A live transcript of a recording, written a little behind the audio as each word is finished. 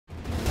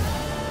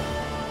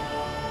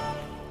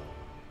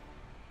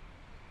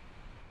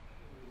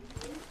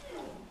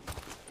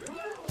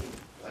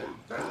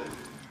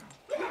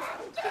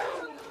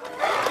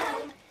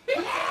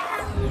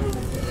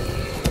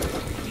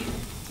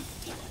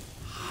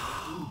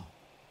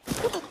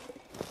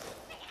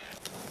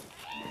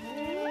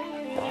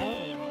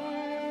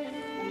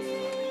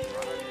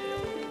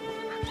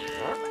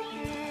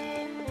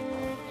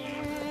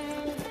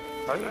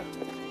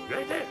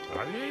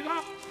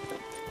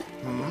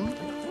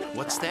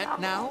What's that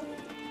now?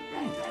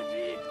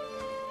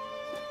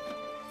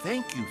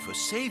 Thank you for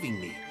saving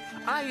me.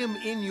 I am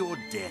in your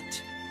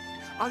debt.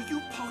 Are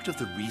you part of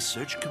the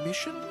Research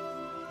Commission?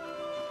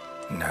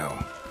 No,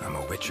 I'm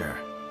a Witcher.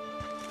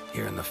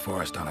 Here in the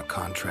forest on a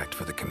contract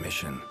for the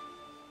Commission.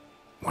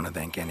 Want to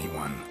thank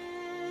anyone.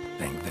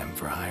 Thank them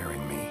for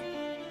hiring me.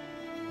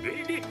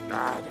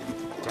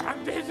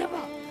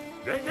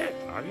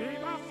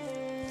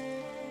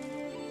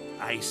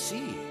 I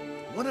see.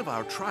 One of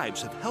our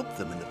tribes have helped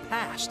them in the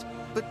past,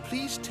 but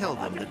please tell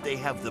them that they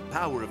have the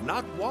power of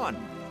not one,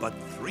 but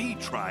 3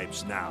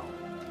 tribes now.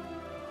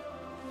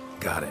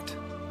 Got it.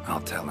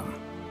 I'll tell them.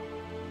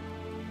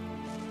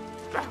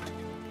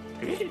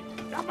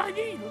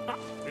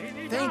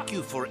 Thank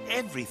you for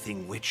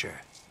everything, Witcher.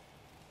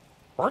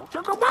 A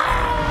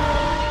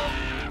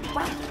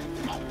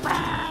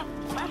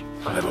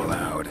little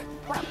loud,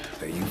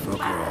 but you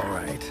folk are all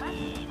right.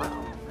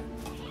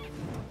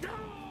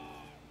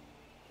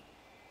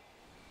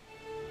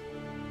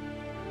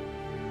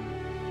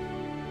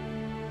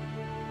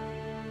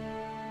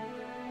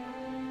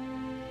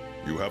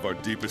 You have our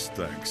deepest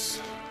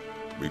thanks.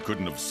 We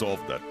couldn't have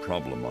solved that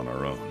problem on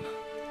our own.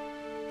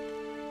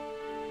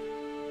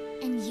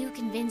 And you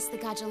convinced the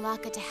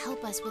Gajalaka to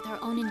help us with our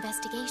own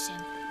investigation.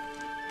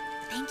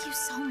 Thank you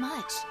so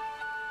much.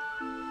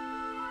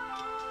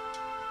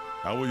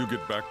 How will you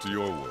get back to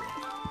your world?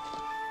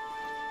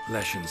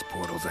 Leshen's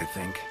portals, I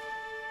think.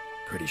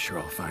 Pretty sure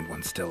I'll find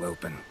one still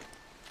open.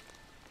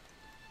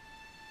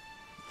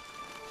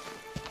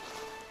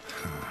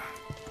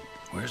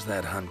 Where's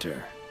that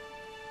hunter?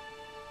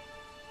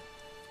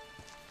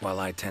 While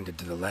I tended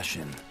to the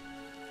Leshen,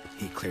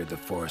 he cleared the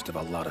forest of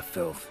a lot of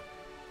filth.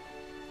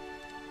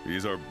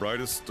 He's our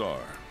brightest star,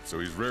 so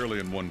he's rarely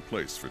in one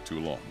place for too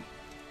long.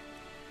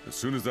 As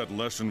soon as that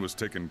Leshen was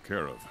taken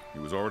care of, he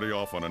was already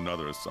off on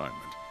another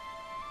assignment.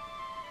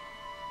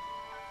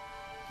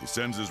 He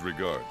sends his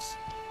regards.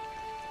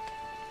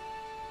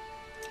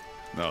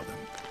 Now then,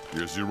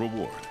 here's your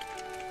reward.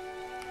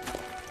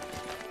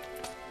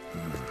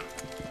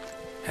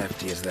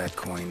 Hefty as that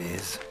coin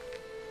is,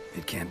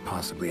 it can't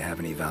possibly have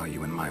any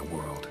value in my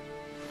world.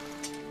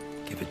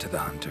 Give it to the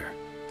hunter.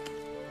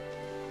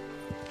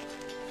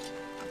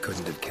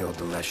 Couldn't have killed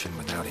the Leshen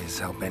without his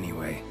help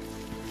anyway.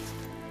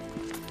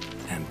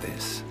 And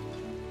this,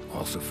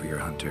 also for your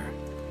hunter.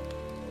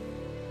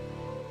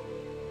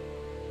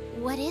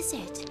 What is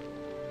it?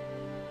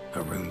 A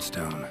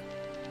runestone.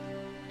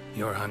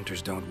 Your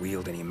hunters don't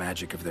wield any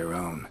magic of their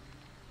own.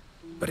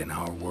 But in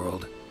our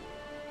world,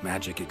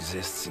 magic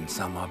exists in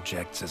some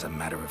objects as a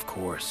matter of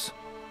course.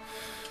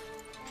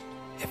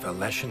 If a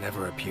Leshen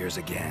ever appears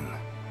again,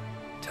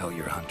 tell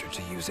your hunter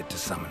to use it to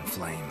summon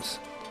flames.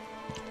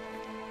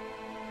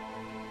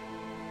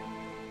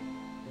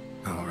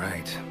 All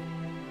right.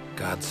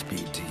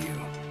 Godspeed to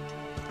you.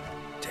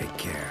 Take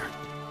care.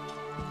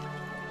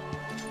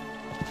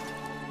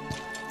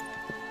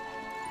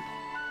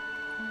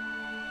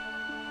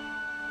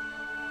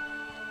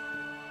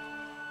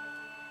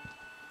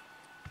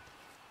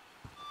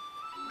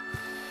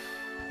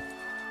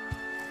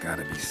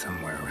 Gotta be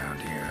somewhere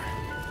around here.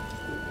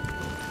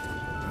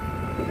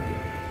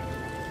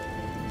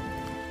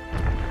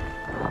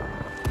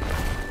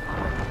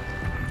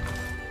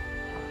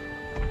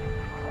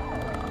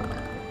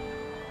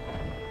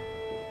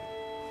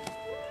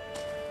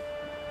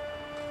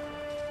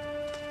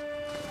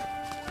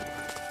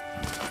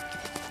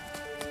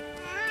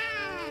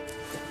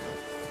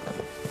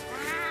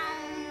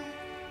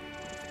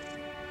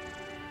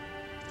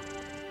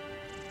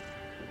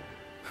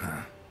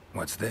 Huh.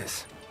 What's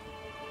this?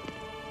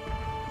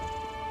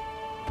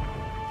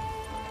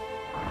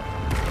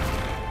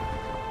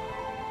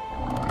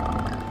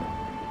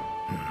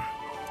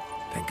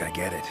 Think I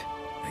get it.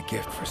 A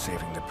gift for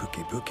saving the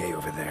Puke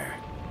over there.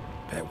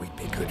 Bet we'd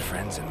be good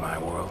friends in my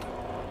world.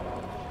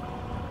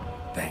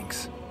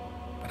 Thanks.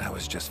 But I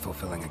was just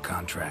fulfilling a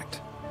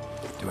contract.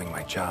 Doing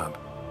my job.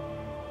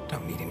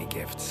 Don't need any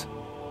gifts.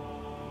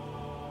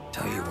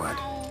 Tell you what.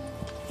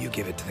 You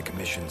give it to the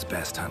Commission's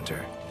best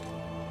hunter.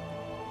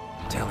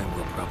 Tell him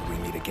we'll probably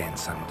meet again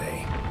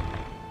someday.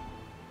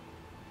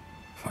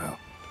 Well,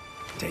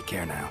 take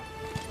care now.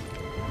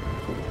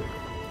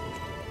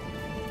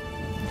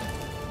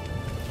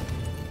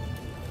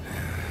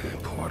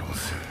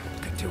 Portals.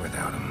 Could do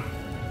without them.